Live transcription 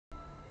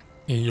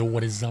Hey yo,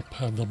 what is up?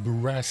 The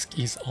Bourrasque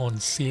is on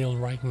sale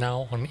right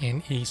now on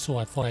NA, so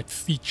I thought I'd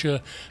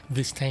feature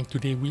this tank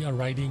today. We are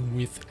riding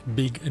with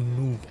Big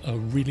Noob, a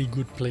really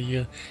good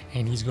player,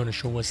 and he's going to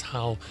show us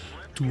how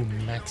to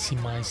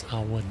maximize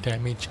our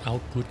damage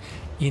output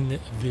in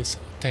this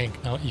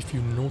tank. Now, if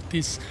you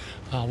notice,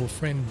 our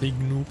friend Big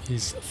Noob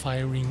is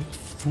firing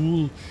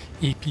full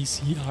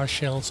APCR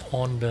shells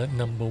on the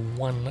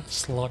 #1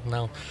 slot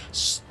now.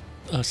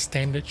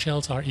 Standard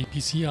shells are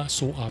APCR,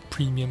 so are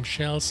premium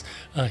shells.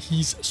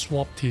 He's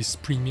swapped his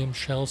premium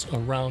shells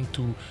around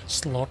to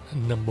slot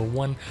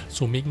 #1,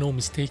 so make no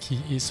mistake,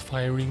 he is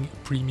firing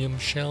premium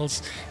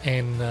shells,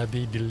 and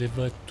they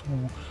deliver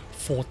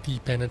 240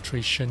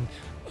 penetration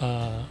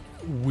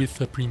with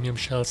the premium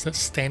shells. The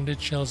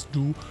standard shells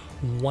do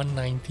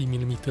 190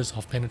 millimeters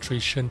of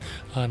penetration,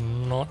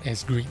 not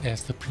as great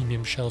as the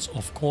premium shells.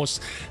 Of course,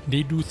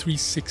 they do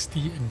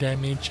 360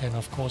 damage, and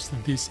of course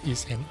this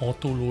is an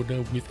auto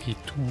loader with a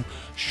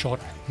 2-shot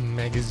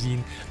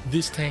magazine.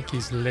 This tank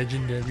is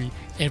legendary.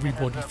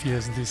 Everybody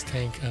fears this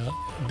tank.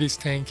 This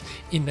tank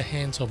in the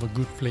hands of a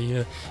good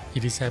player,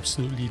 it is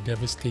absolutely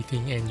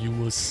devastating, and you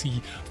will see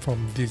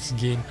from this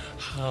game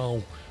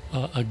how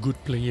a good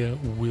player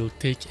will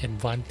take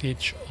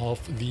advantage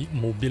of the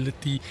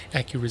mobility,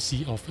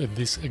 accuracy of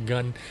this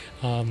gun,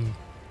 and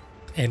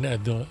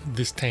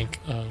this tank,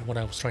 what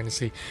I was trying to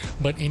say.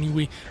 But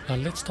anyway,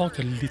 let's talk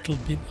a little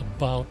bit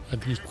about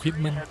the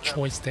equipment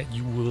choice that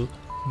you will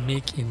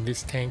make in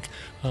this tank.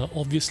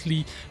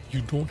 Obviously,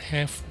 you don't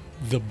have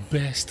the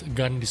best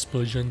gun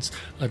dispersions.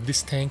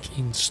 This tank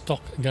in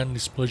stock gun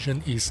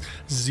dispersion is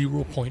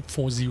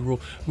 0.40,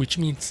 which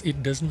means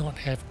it does not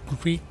have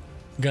great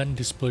gun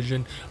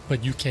dispersion,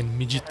 but you can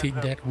mitigate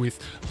that with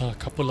a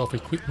couple of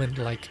equipment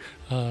like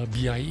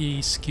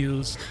BIA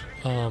skills,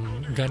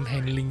 gun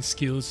handling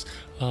skills.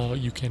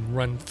 You can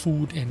run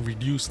food and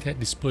reduce that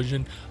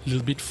dispersion a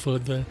little bit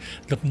further.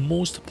 The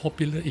most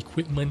popular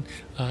equipment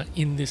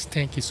in this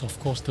tank is of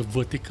course the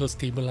vertical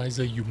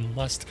stabilizer. You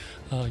must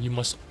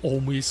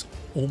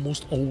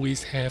almost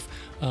always have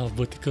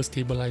vertical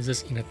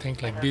stabilizers in a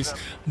tank like this.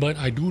 But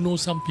I do know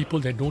some people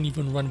that don't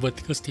even run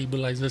vertical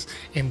stabilizers,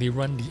 and they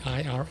run the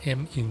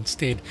IRM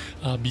instead,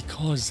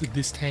 because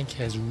this tank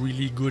has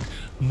really good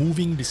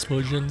moving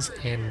dispersions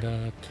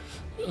and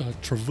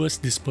traverse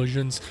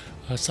dispersions.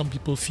 Some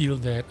people feel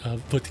that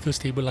vertical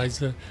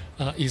stabilizer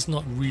is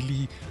not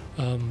really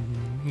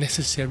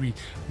necessary.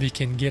 They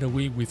can get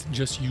away with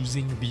just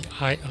using the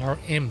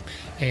IRM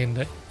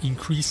and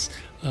increase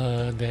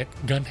that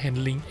gun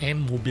handling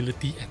and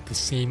mobility at the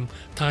same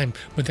time.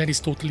 But that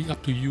is totally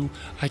up to you.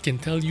 I can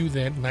tell you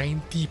that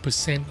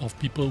 90% of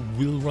people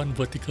will run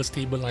vertical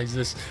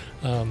stabilizers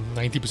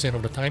 90%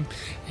 of the time,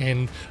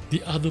 and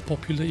the other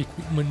popular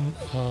equipment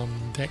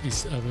that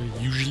is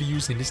usually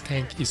used in this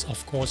tank is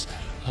of course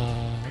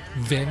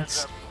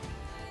vents.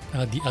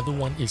 The other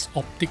one is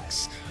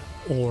optics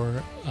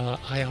or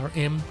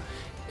IRM,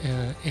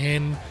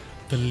 and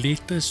the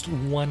latest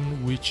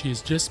one, which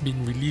is just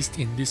been released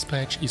in this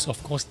patch, is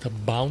of course the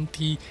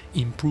Bounty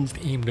Improved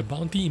Aim. The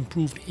Bounty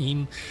Improved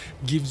Aim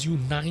gives you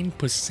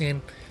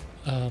 9%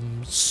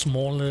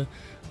 smaller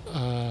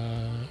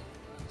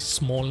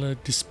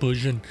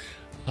dispersion,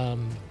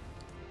 and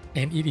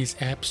it is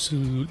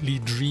absolutely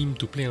dream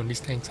to play on these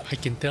tanks. I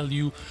can tell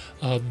you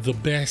the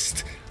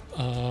best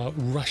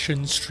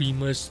Russian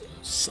streamers,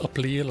 a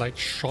player like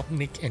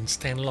Shotnik and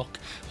Stanlock,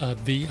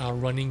 they are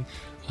running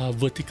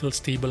vertical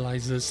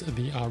stabilizers,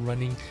 they are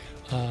running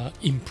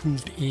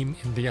improved aim,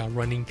 and they are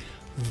running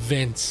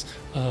vents.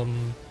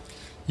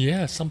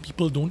 Yeah, some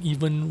people don't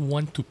even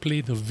want to play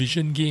the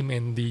vision game,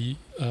 and they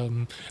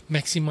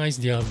maximize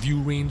their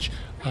view range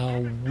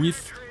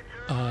with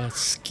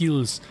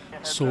skills.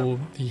 So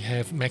they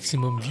have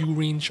maximum view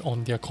range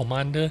on their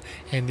commander,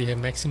 and they have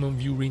maximum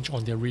view range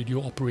on their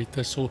radio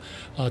operator. So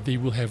they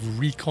will have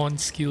recon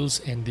skills,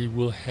 and they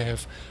will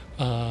have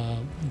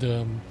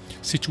the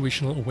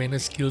situational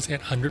awareness skills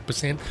at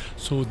 100%.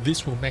 So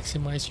this will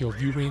maximize your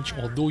view range,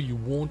 although you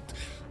won't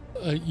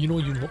you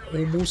will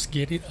almost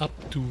get it up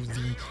to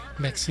the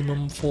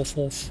maximum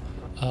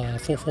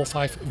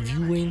 445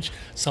 view range.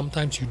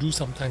 Sometimes you do,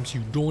 sometimes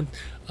you don't,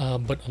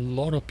 but a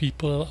lot of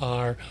people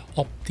are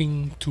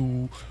opting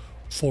to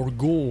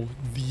forego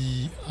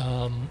the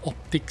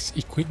optics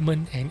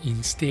equipment and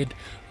instead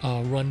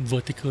run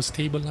vertical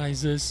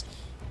stabilizers.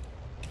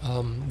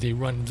 They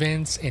run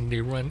vents, and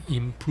they run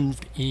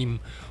improved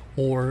aim,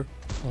 or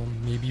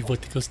maybe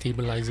vertical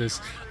stabilizers.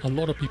 A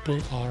lot of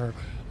people are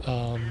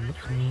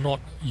not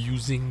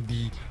using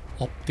the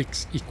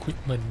optics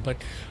equipment, but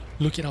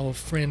look at our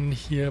friend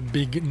here,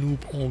 Big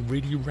Noob,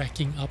 already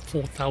racking up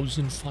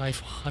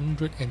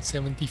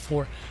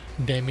 4,574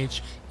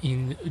 damage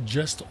in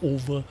just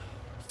over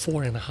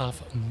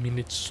 4.5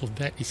 minutes. So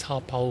that is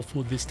how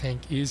powerful this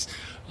tank is.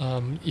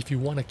 If you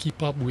want to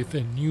keep up with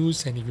the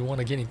news, and if you want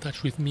to get in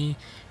touch with me,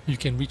 you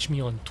can reach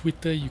me on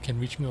Twitter, you can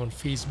reach me on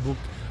Facebook.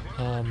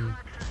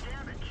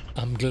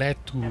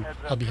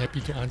 I'll be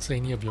happy to answer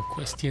any of your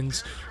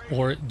questions,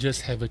 or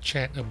just have a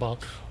chat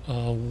about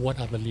what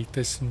are the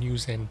latest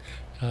news and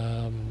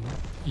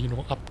you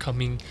know,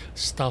 upcoming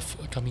stuff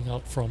coming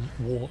out from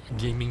War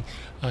Gaming.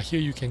 Here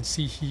you can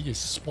see he is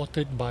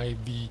spotted by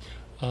the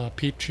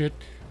Patriot,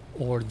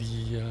 or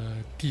the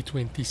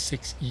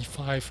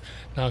T26E5.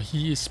 Now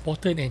he is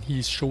spotted and he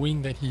is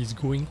showing that he is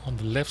going on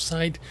the left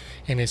side,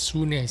 and as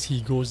soon as he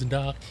goes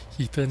dark,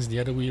 he turns the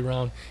other way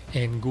around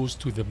and goes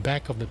to the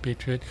back of the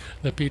Patriot.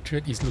 The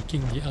Patriot is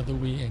looking the other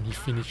way and he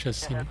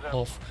finishes him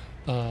off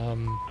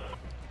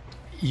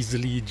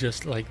easily,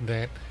 just like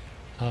that.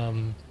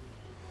 And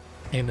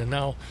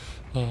now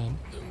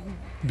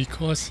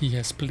because he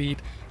has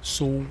played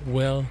so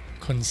well,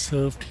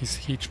 conserved his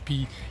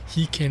HP,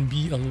 he can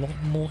be a lot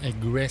more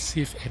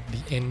aggressive at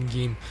the end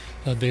game.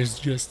 There's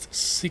just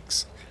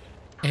 6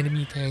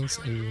 enemy tanks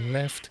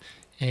left,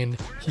 and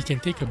he can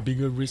take a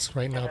bigger risk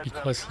right now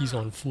because he's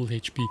on full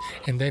HP,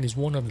 and that is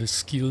one of the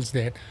skills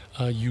that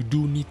you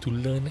do need to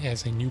learn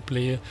as a new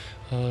player.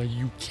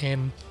 You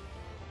can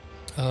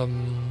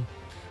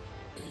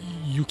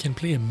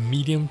play a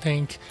medium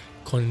tank,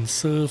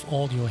 conserve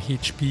all your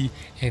HP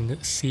and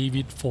save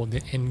it for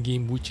the end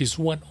game, which is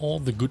what all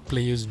the good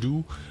players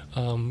do.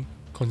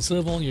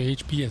 Conserve all your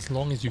HP as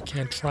long as you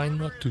can. Try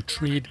not to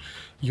trade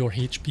your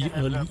HP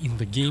early in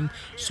the game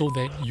so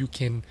that you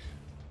can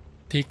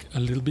take a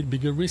little bit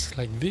bigger risk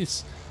like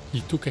this.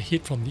 He took a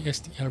hit from the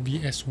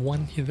STRV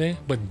S1 there,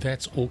 but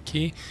that's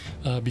okay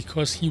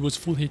because he was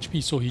full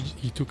HP, so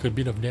he took a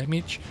bit of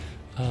damage.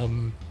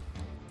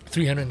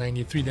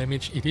 393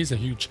 damage. It is a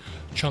huge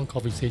chunk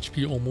of his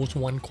HP, almost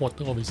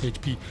 1/4 of his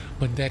HP,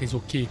 but that is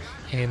okay.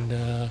 And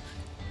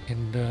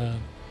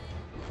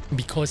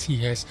because he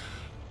has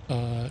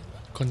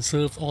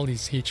conserved all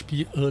his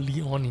HP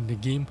early on in the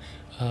game,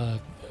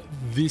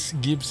 this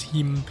gives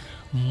him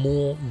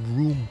more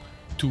room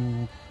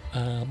to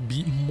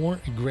be more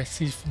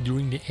aggressive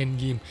during the end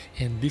game,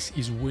 and this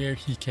is where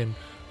he can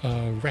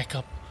rack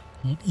up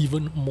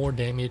even more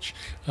damage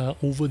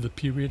over the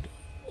period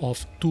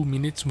of 2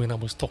 minutes. When I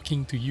was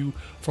talking to you,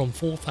 from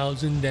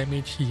 4,000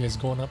 damage he has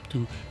gone up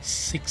to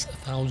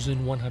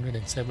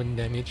 6,107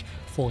 damage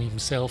for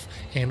himself,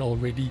 and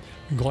already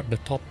got the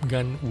top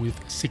gun with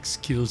 6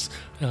 kills.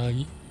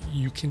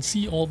 You can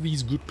see all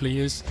these good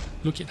players.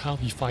 Look at how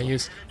he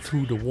fires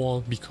through the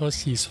wall,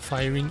 because he's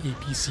firing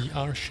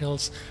APCR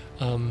shells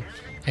and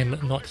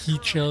not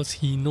heat shells.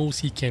 He knows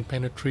he can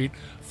penetrate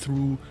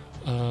through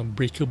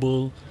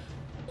breakable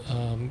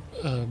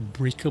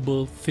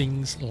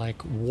things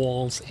like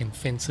walls and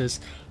fences.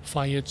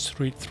 Fired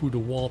straight through the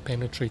wall,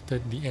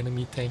 penetrated the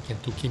enemy tank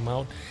and took him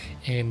out.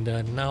 And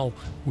now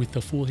with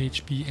the full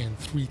HP and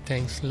 3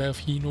 tanks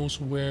left, he knows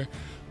where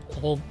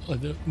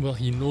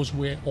he knows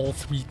where all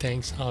 3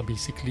 tanks are.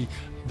 Basically,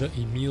 the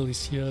Emil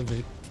is here,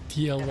 the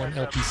TL1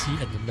 LPC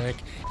at the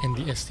back, and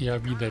the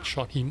STRV that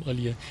shot him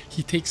earlier.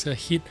 He takes a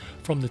hit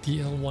from the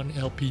TL1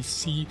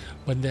 LPC,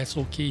 but that's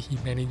okay. He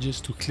manages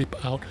to clip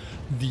out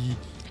the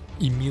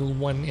Emil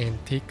 1 and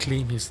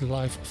claim his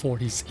life for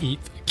his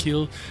 8th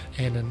kill,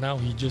 and now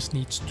he just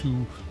needs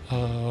to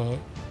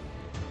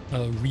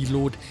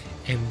reload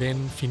and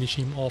then finish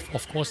him off.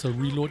 Of course, the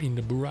reload in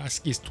the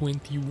Bourrasque is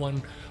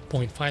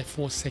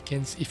 21.54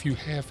 seconds. If you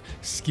have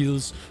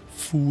skills,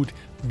 food,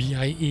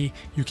 BIA,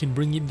 you can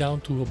bring it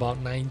down to about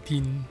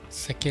 19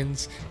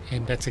 seconds,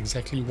 and that's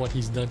exactly what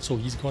he's done. So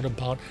he's got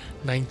about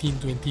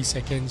 19-20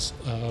 seconds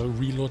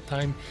reload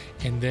time,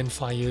 and then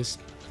fires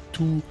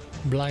 2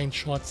 blind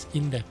shots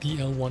in that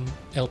TL1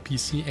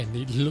 LPC, and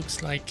it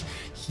looks like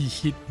he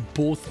hit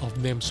both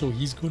of them, so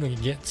he's gonna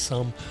get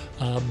some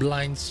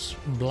blind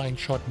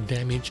shot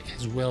damage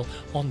as well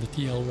on the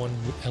TL1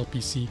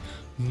 LPC.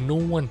 No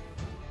one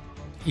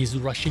is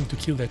rushing to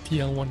kill that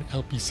TL1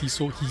 LPC,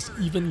 so he's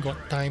even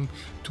got time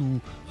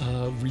to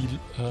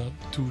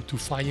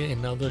fire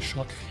another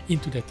shot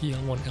into the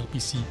TL1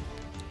 LPC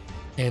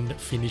and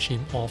finish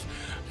him off.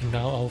 And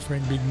now our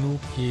friend Big Noob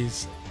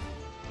is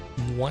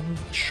 1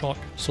 shot,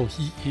 so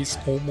he is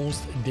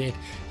almost dead.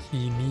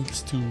 He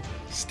needs to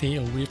stay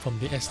away from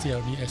the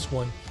STRV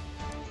S1.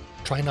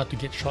 Try not to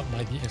get shot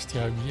by the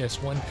STRV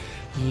S1.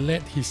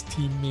 Let his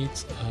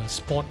teammates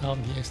spot out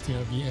the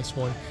STRV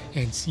S1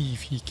 and see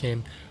if he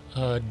can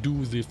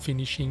do the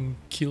finishing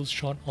kill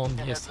shot on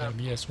the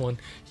STRV S1.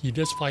 He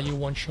does fire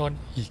 1 shot,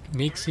 he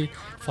makes it,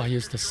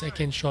 fires the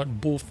 2nd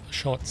shot, both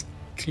shots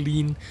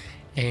clean,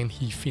 and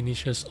he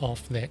finishes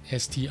off that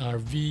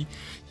STRV.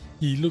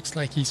 He looks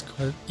like he's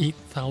got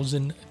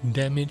 8,000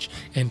 damage,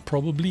 and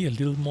probably a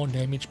little more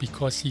damage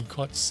because he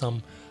got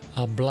some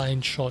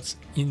blind shots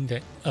in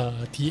that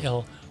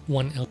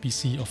TL1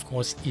 LPC. Of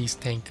course, ace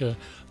tanker,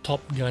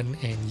 top gun,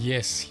 and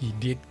yes, he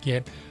did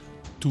get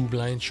 2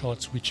 blind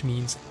shots, which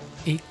means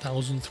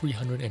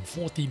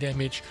 8,340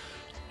 damage,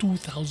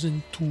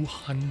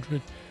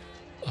 2,200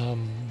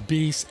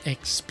 base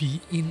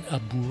XP in a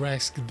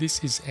Bourrasque.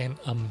 This is an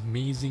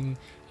amazing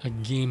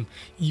game.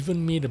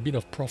 Even made a bit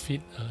of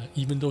profit,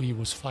 even though he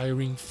was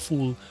firing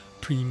full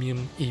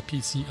premium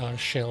APCR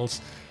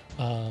shells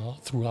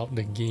throughout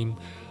the game.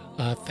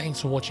 Thanks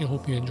for watching.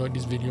 Hope you enjoyed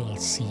this video. I'll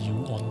see you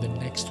on the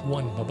next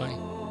one. Bye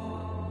bye.